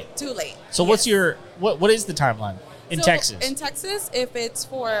 Too late. So what's what is the timeline in Texas? In Texas, if it's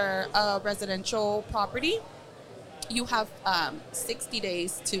for a residential property, you have 60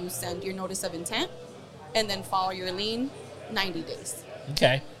 days to send your notice of intent and then file your lien 90 days.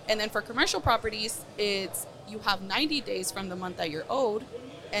 Okay. And then for commercial properties, it's you have 90 days from the month that you're owed,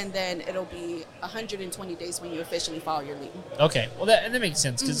 and then it'll be 120 days when you officially file your lien. Okay. Well, that makes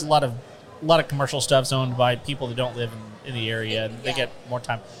sense because a lot of commercial stuff's owned by people that don't live in the area, and they get more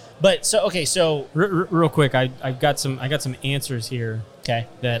time. But so real quick, I got some answers here. Okay.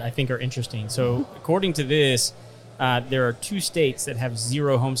 That I think are interesting. So according to this, there are 2 states that have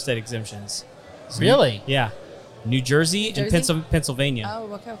 0 homestead exemptions. Really? Yeah, New Jersey and Pennsylvania.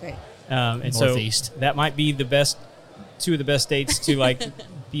 Oh, okay. And Northeast. so that might be the best, 2 of the best states to like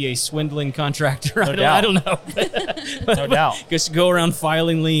be a swindling contractor. I don't know. No doubt. Just go around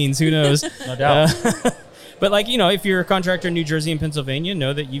filing liens. Who knows? No doubt. But like, if you're a contractor in New Jersey and Pennsylvania,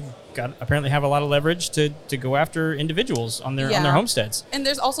 know that you've got apparently have a lot of leverage to go after individuals on their homesteads. And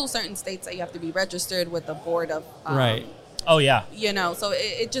there's also certain states that you have to be registered with the board of right. Oh yeah. So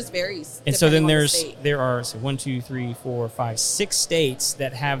it just varies. And so then there are 1, 2, 3, 4, 5, 6 states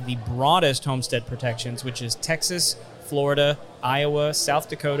that have the broadest homestead protections, which is Texas, Florida, Iowa, South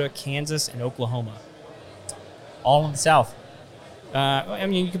Dakota, Kansas, and Oklahoma. All in the South.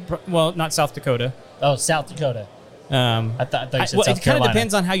 You could not South Dakota. Oh, South Dakota. I thought you said South it kind Carolina. of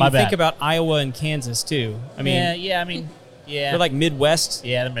depends on how you think about Iowa and Kansas too. Yeah. They're like Midwest.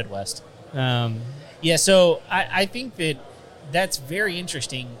 Yeah, the Midwest. Yeah, so I think that's very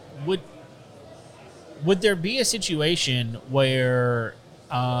interesting. Would there be a situation where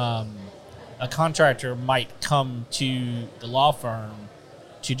a contractor might come to the law firm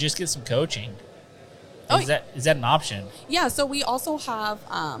to just get some coaching? Is that an option? Yeah, so we also have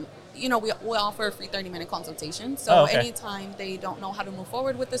we offer a free 30-minute consultation. So anytime they don't know how to move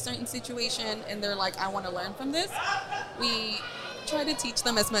forward with a certain situation and they're like, I want to learn from this, we try to teach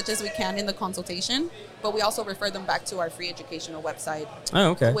them as much as we can in the consultation, but we also refer them back to our free educational website,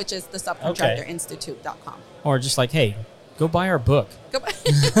 which is thesubcontractorinstitute.com. Or just like, hey, go buy our book. Go buy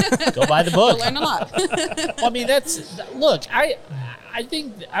the book. You'll learn a lot. Well, I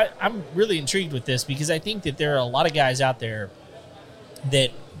think I'm really intrigued with this because I think that there are a lot of guys out there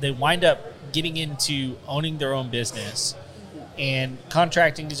that they wind up getting into owning their own business, and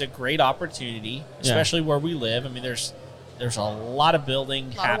contracting is a great opportunity, especially where we live. I mean, there's a lot of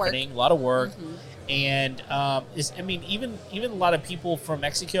building happening, a lot of work, and even a lot of people from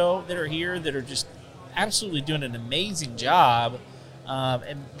Mexico that are here that are just absolutely doing an amazing job,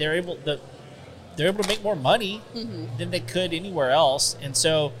 and they're able to make more money than they could anywhere else, and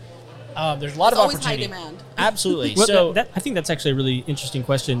so there's a lot of opportunity. High demand. Absolutely. Well, so I think that's actually a really interesting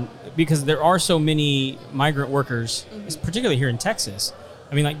question because there are so many migrant workers, particularly here in Texas.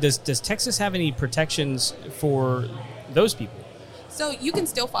 I mean, like, does Texas have any protections for those people? So you can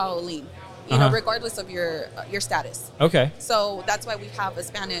still file a lien, regardless of your status. Okay. So that's why we have a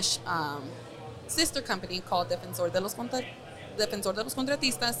Spanish sister company called Defensor de los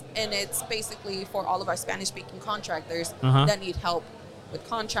Contratistas, and it's basically for all of our Spanish-speaking contractors that need help with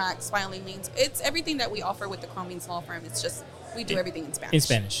contracts, filing liens. It's everything that we offer with the Cromeens Law Firm. It's just we do everything in Spanish. In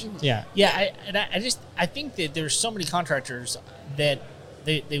Spanish, yeah. I think that there's so many contractors that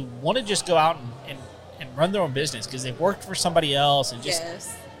they want to just go out and run their own business because they've worked for somebody else and just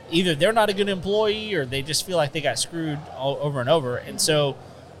either they're not a good employee or they just feel like they got screwed over and over. And so,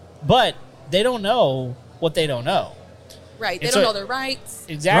 but they don't know what they don't know. Right. They don't know their rights.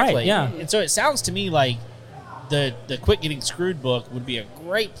 Exactly. Right, yeah. And so it sounds to me like the Quit Getting Screwed book would be a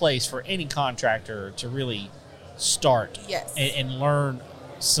great place for any contractor to really start and learn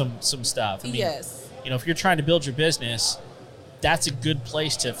some stuff. I mean, if you're trying to build your business, that's a good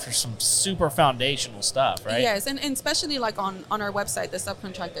place for some super foundational stuff, right? Yes, and especially like on our website, the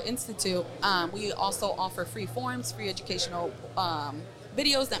Subcontractor Institute, we also offer free forums, free educational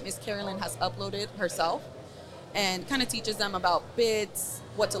videos that Miss Carolyn has uploaded herself, and kind of teaches them about bids,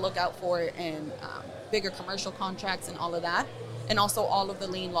 what to look out for in bigger commercial contracts and all of that. And also all of the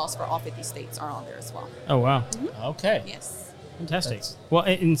lien laws for all 50 states are on there as well. Oh, wow. Okay. Yes. Fantastic. Well,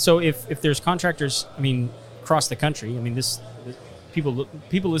 and so if there's contractors, I mean, across the country, I mean, this people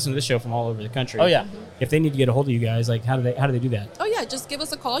listen to this show from all over the country. Oh, yeah. If they need to get a hold of you guys, like, how do they do that? Oh, yeah. Just give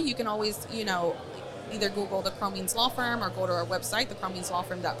us a call. You can always, either Google the Cromeens Law Firm or go to our website,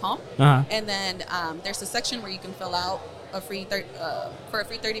 thecromeensLawFirm.com. And then there's a section where you can fill out for a free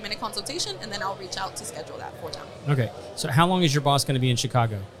 30-minute consultation, and then I'll reach out to schedule that for them. Okay. So how long is your boss going to be in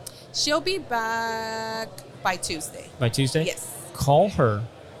Chicago? She'll be back by Tuesday. By Tuesday? Yes. Call her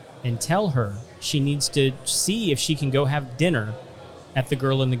and tell her she needs to see if she can go have dinner at the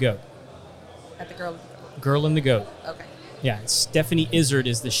Girl and the Goat. At the Girl and the Goat. Okay. Yeah, Stephanie Izzard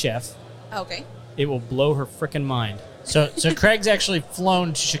is the chef. Okay. It will blow her frickin' mind. So Craig's actually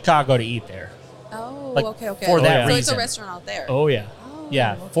flown to Chicago to eat there. Oh. Like, okay. for that So reason. it's a restaurant out there. Oh yeah.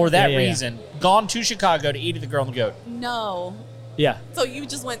 Yeah, okay. for that Yeah. reason. Gone to Chicago to eat at the Girl and the Goat. No. Yeah. So you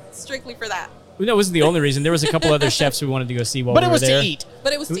just went strictly for that. That wasn't the only reason. There was a couple other chefs we wanted to go see while But we it were was there. to eat.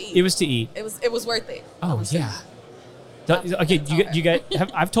 But it was to eat. It was to eat. It was worth it. Oh It was to yeah. eat. Okay, you guys,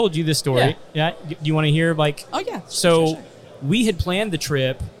 I've told you this story. Yeah. Do you want to hear like? Oh yeah. So we had planned the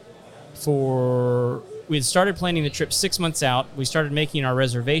trip we had started planning the trip 6 months out. We started making our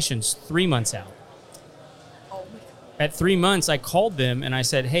reservations 3 months out. Oh my God. At 3 months, I called them and I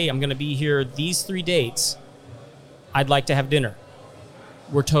said, hey, I'm going to be here these 3 dates. I'd like to have dinner.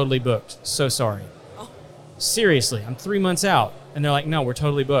 We're totally booked. So sorry. Oh. Seriously, I'm 3 months out. And they're like, no, we're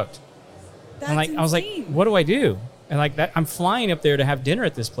totally booked. That's And like, I was like, insane. what do I do? And like that, I'm flying up there to have dinner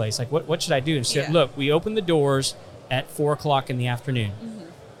at this place. Like, what should I do? And she said, Yeah. look, we open the doors at 4:00 in the afternoon.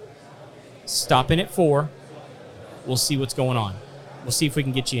 Stop in at 4. We'll see what's going on. We'll see if we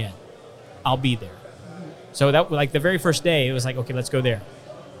can get you in. I'll be there. So that like the very first day, it was like, okay, let's go there.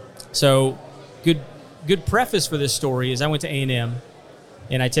 So good preface for this story is I went to A&M,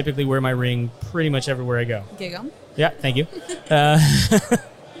 and I typically wear my ring pretty much everywhere I go. Gig 'em. Yeah, thank you.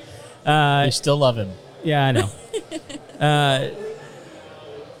 You still love him. Yeah, I know.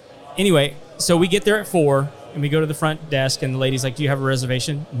 Anyway, so we get there at 4, and we go to the front desk, and the lady's like, do you have a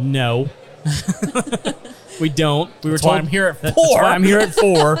reservation? No. We don't. We were That's why told I'm here at 4. That's why I'm here at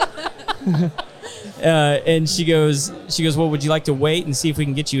 4. And she goes, well, would you like to wait and see if we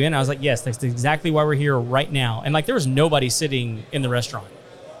can get you in? I was like, yes, that's exactly why we're here right now. And like, there was nobody sitting in the restaurant.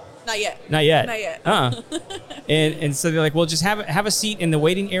 Not yet. Not yet. Not yet. And so they're like, well, just have a seat in the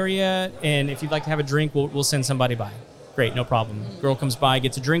waiting area, and if you'd like to have a drink, we'll send somebody by. Great, no problem. Girl comes by,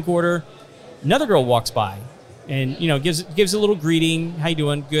 gets a drink order. Another girl walks by, and gives a little greeting. How you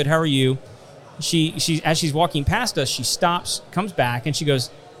doing? Good. How are you? She as she's walking past us, she stops, comes back, and she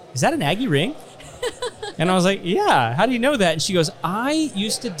goes, "Is that an Aggie ring?" And I was like, "Yeah." How do you know that? And she goes, "I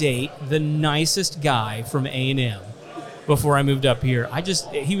used to date the nicest guy from A&M before I moved up here.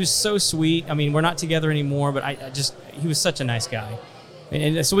 He was so sweet. I mean, we're not together anymore, but he was such a nice guy."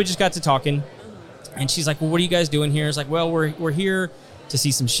 And so we just got to talking, and she's like, "Well, what are you guys doing here?" It's like, "Well, we're here to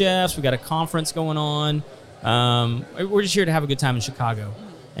see some chefs. We got a conference going on. We're just here to have a good time in Chicago."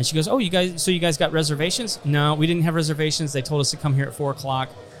 And she goes, "Oh, you guys got reservations?" "No, we didn't have reservations. They told us to come here at 4:00,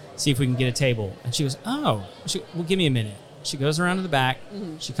 see if we can get a table." And she goes, "Oh." Well, give me a minute. She goes around to the back.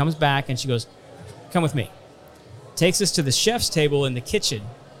 Mm-hmm. She comes back and she goes, "Come with me." Takes us to the chef's table in the kitchen,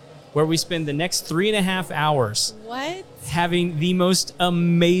 where we spend the next 3.5 hours What? having the most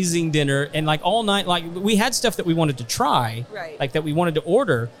amazing dinner. And like all night, like we had stuff that we wanted to try, Right. like that we wanted to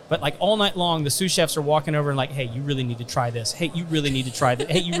order, but like all night long, the sous chefs are walking over and like, "Hey, you really need to try this. Hey, you really need to try this.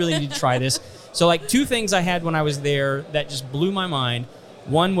 Hey, you really need to try this." So like 2 things I had when I was there that just blew my mind.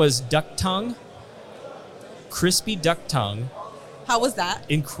 One was duck tongue, crispy duck tongue. How was that?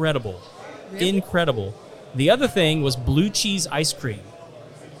 Incredible. Really? Incredible. The other thing was blue cheese ice cream.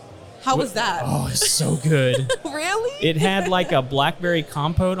 How was that? Oh, it's so good. Really? It had like a blackberry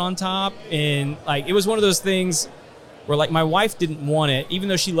compote on top, and like it was one of those things where like my wife didn't want it, even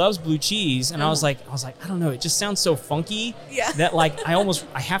though she loves blue cheese, and I was like, I don't know, it just sounds so funky that like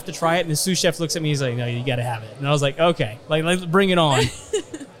I have to try it. And the sous chef looks at me, he's like, "No, you got to have it." And I was like, "Okay, like let's bring it on."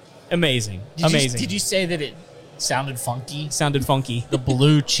 Amazing, amazing. Did you say that it sounded funky? Sounded funky. The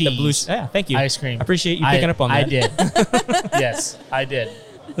blue cheese. The blue. Yeah, thank you. Ice cream. I appreciate you picking up on that. I did. Yes, I did.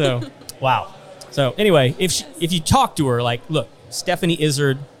 So, Wow. so anyway, if you talk to her, like, look, Stephanie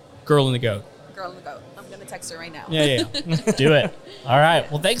Izzard, Girl and the Goat. Girl in the goat. I'm gonna text her right now. Yeah. Do it. All right.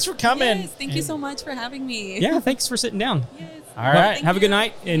 Well, thanks for coming. Yes, thank you so much for having me. Yeah, thanks for sitting down. Yes. All right. Thank Have a good you.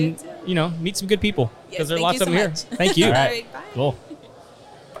 night, and You too. meet some good people because Yes, there are thank lots you of so them here. much. Thank you. All All right. right, bye. Cool.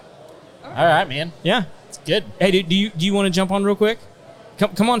 All right, man. Yeah. It's good. Hey, do you want to jump on real quick?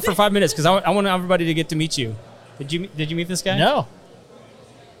 Come on for 5 minutes because I want everybody to get to meet you. Did you meet this guy? No.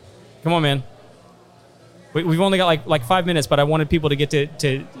 Come on, man. We've only got like 5 minutes, but I wanted people to get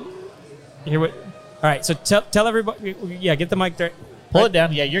to hear what. All right, so tell everybody. Yeah, get the mic there. Pull it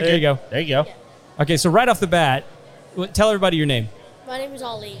down. Yeah, you're There good. you go. There you go. Okay, so right off the bat, tell everybody your name. My name is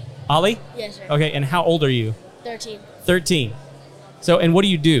Ali. Ollie? Yes, sir. Okay, and how old are you? 13. 13. So, and what do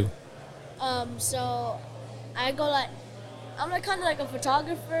you do? So I go I'm like kind of like a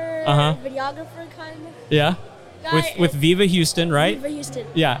photographer, Uh-huh. videographer kind of Yeah. guy. With Viva Houston, right? Viva Houston.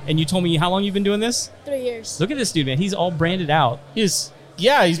 Yeah, and you told me how long you've been doing this? 3 years. Look at this dude, man. He's all branded out. He's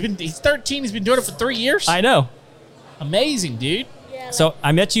 13. He's been doing it for 3 years. I know. Amazing, dude. Yeah. So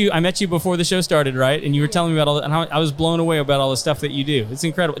I met you before the show started, right? And you were telling me about and I was blown away about all the stuff that you do. It's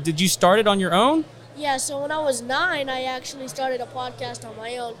incredible. Did you start it on your own? Yeah, so when I was 9, I actually started a podcast on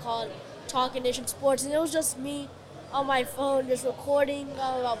my own called Talking Nation Sports, and it was just me on my phone just recording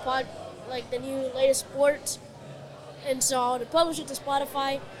about the new latest sports. And so I wanted to publish it to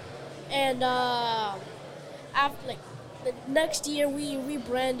Spotify, and after the next year we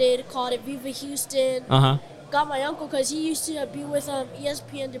rebranded, called it Viva Houston. Got my uncle because he used to be with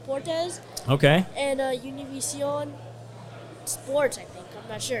ESPN Deportes. Okay. And Univision Sports, I think. I'm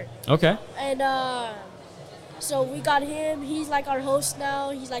not sure. Okay. And so we got him. He's like our host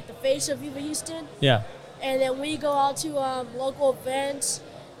now. He's like the face of Viva Houston. Yeah. And then we go out to local events,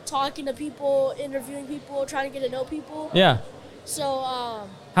 talking to people, interviewing people, trying to get to know people. Yeah. So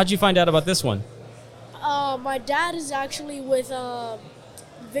how'd you find out about this one? my dad is actually with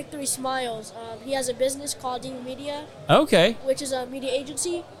Victory Smiles. He has a business called Diva Media, Okay. which is a media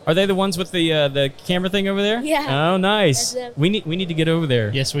agency. Are they the ones with the camera thing over there? Yeah. Oh, nice. That's them. We need to get over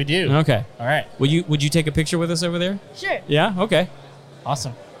there. Yes, we do. Okay. All right. Would you take a picture with us over there? Sure. Yeah. Okay.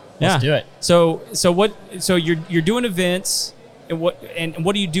 Awesome. Yeah. Let's do it. So you're doing events, and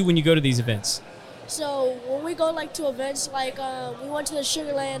what do you do when you go to these events? So when we go to events, we went to the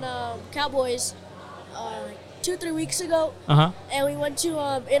Sugarland Cowboys 2-3 weeks ago, and we went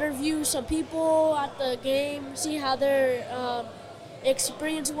to interview some people at the game, see how their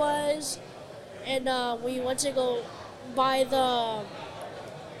experience was, and we went to go by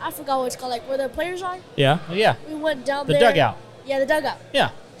I forgot what it's called, where the players are. Yeah. Yeah. We went down The there. dugout. Yeah, the dugout.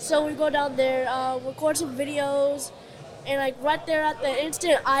 Yeah. So we go down there, record some videos, and right there at the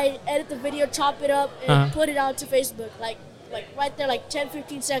instant, I edit the video, chop it up, and put it out to Facebook. Like right there,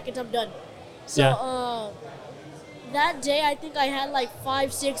 10-15 seconds, I'm done. So that day, I think I had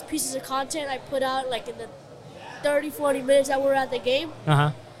 5-6 pieces of content I put out in the 30-40 minutes that we were at the game.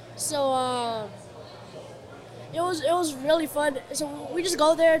 So it was really fun. So we just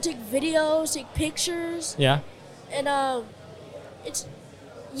go there, take videos, take pictures. Yeah. And it's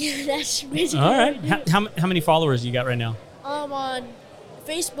that's basically All right. what we do. How many followers you got right now? On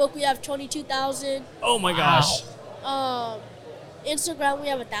Facebook we have 22,000. Oh my gosh. Instagram we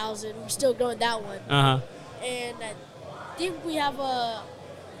have 1,000. We're still growing that one. And I think we have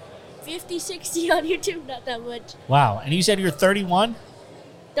 50-60 on YouTube. Not that much. Wow. And you said you're 31?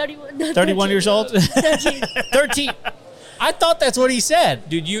 31. No, 31 years old? 13. 13. I thought that's what he said.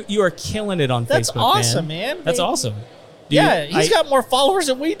 Dude, you are killing it on That's Facebook. awesome, man. That's awesome. Yeah, he's got more followers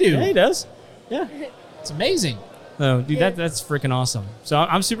than we do. Yeah, he does. Yeah. It's amazing. No, dude, that's freaking awesome. So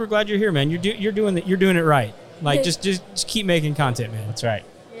I'm super glad you're here, man. You're doing it right. Just keep making content, man. That's right.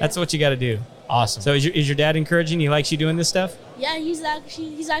 That's what you got to do. Awesome. So is your dad encouraging? He likes you doing this stuff? Yeah, he's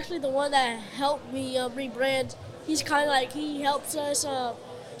actually the one that helped me rebrand. He's kind of he helps us.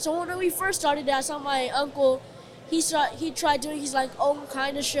 So when we first started, I saw my uncle. He tried doing his own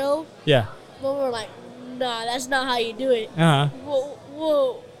kind of show. Yeah. But we were like, nah, that's not how you do it.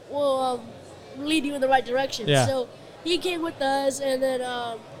 We'll lead you in the right direction. Yeah. So he came with us, and then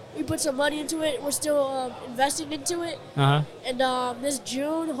we put some money into it. We're still investing into it. And this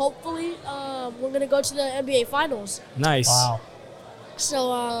June, hopefully, we're gonna go to the NBA Finals. Nice. Wow.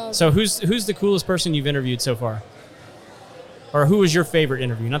 So who's the coolest person you've interviewed so far? Or who was your favorite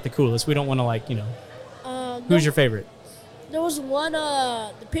interview? Not the coolest. We don't want to who's your favorite? There was one,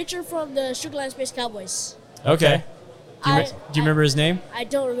 the pitcher from the Sugarland Space Cowboys. Okay. Do you remember his name? I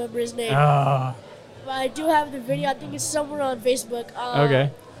don't remember his name. Ah. But I do have the video. I think it's somewhere on Facebook.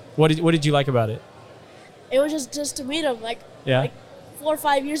 Okay. What did you like about it? It was just to meet him. 4 or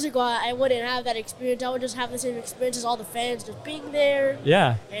 5 years ago, I wouldn't have that experience. I would just have the same experience as all the fans, just being there.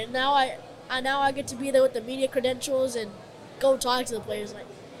 Yeah. And now I get to be there with the media credentials and go talk to the players.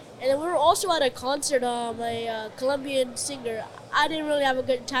 And then we were also at a concert. A Colombian singer. I didn't really have a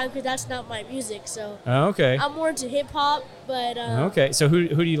good time because that's not my music. So Okay. I'm more into hip hop. But Okay. So who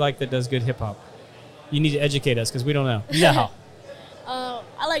do you like that does good hip hop? You need to educate us because we don't know. Yeah.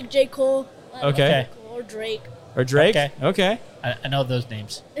 I like J. Cole. Okay. Or Drake. Or Drake? Okay. I know those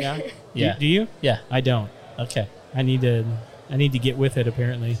names. Yeah. Yeah. Do you? Yeah. I don't. Okay. I need to get with it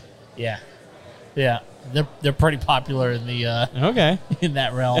apparently. Yeah. Yeah. They're pretty popular in the Okay. in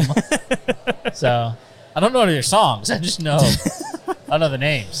that realm. So I don't know their songs. I just know I know the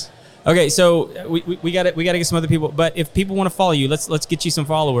names. Okay, so we got to get some other people. But if people want to follow you, let's get you some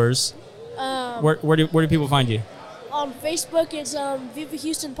followers. Where do people find you? On Facebook, it's Viva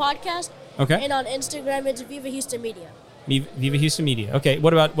Houston Podcast. Okay. And on Instagram, it's Viva Houston Media. Viva Houston Media. Okay.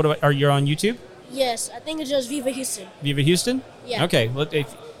 What about? Are you on YouTube? Yes, I think it's just Viva Houston. Viva Houston. Yeah. Okay. Well,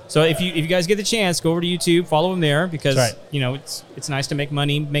 So if you guys get the chance, go over to YouTube, follow him there because That's right. you know it's nice to make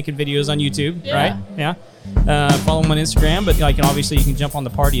money making videos on YouTube, Yeah. right? Yeah. Follow him on Instagram, but like obviously you can jump on the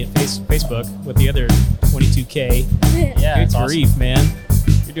party at Facebook with the other 22K. Yeah, Good it's awesome. grief, man!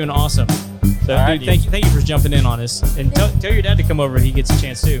 You're doing awesome. So, All right, dude, thank you for jumping in on us, and tell your dad to come over if he gets a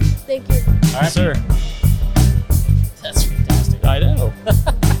chance too. Thank you. All right, Sir. That's fantastic. I know.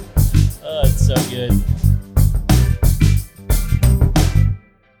 Oh, it's so good.